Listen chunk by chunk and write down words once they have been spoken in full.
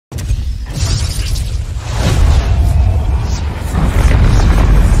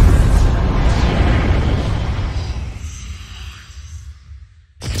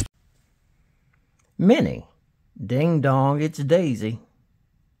Minnie. Ding dong, it's Daisy.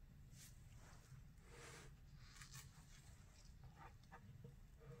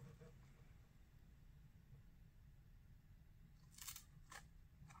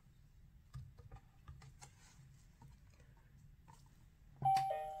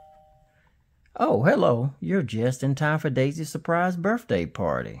 Oh, hello. You're just in time for Daisy's surprise birthday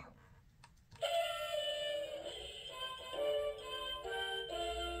party.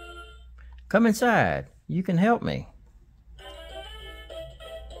 Come inside. You can help me.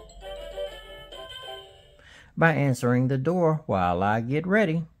 By answering the door while I get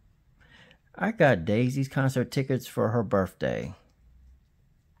ready. I got Daisy's concert tickets for her birthday.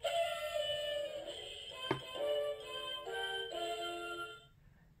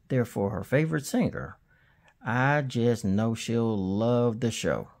 They're for her favorite singer. I just know she'll love the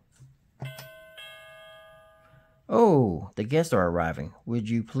show. Oh, the guests are arriving. Would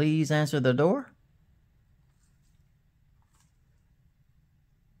you please answer the door?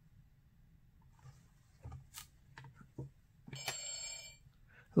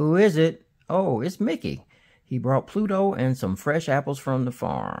 Who is it? Oh, it's Mickey. He brought Pluto and some fresh apples from the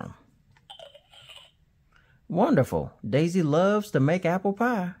farm. Wonderful. Daisy loves to make apple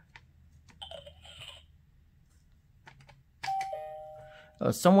pie.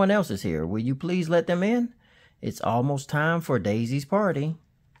 Someone else is here. Will you please let them in? It's almost time for Daisy's party.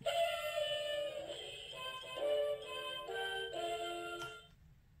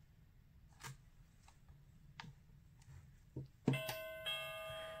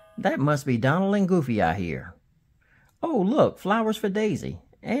 That must be Donald and Goofy I hear. Oh, look, flowers for Daisy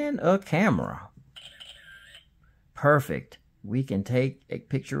and a camera. Perfect. We can take a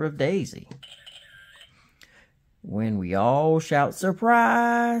picture of Daisy. When we all shout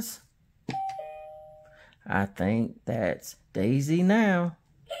surprise. I think that's Daisy now.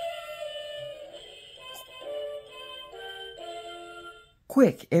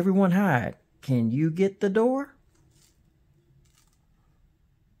 Quick, everyone hide. Can you get the door?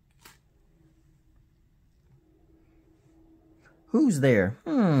 Who's there?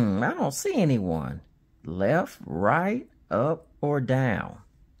 I don't see anyone. Left, right, up, or down?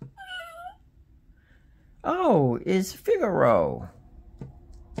 Oh, it's Figaro.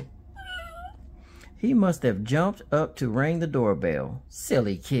 He must have jumped up to ring the doorbell.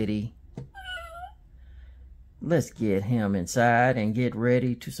 Silly kitty. Let's get him inside and get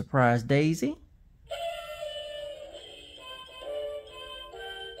ready to surprise Daisy.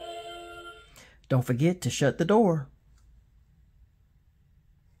 Don't forget to shut the door.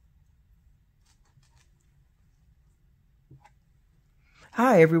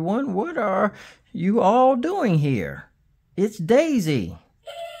 Hi, everyone. What are you all doing here? It's Daisy.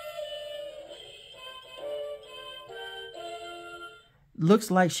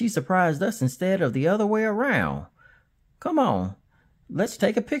 Looks like she surprised us instead of the other way around. Come on, let's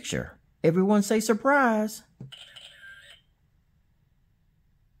take a picture. Everyone say surprise.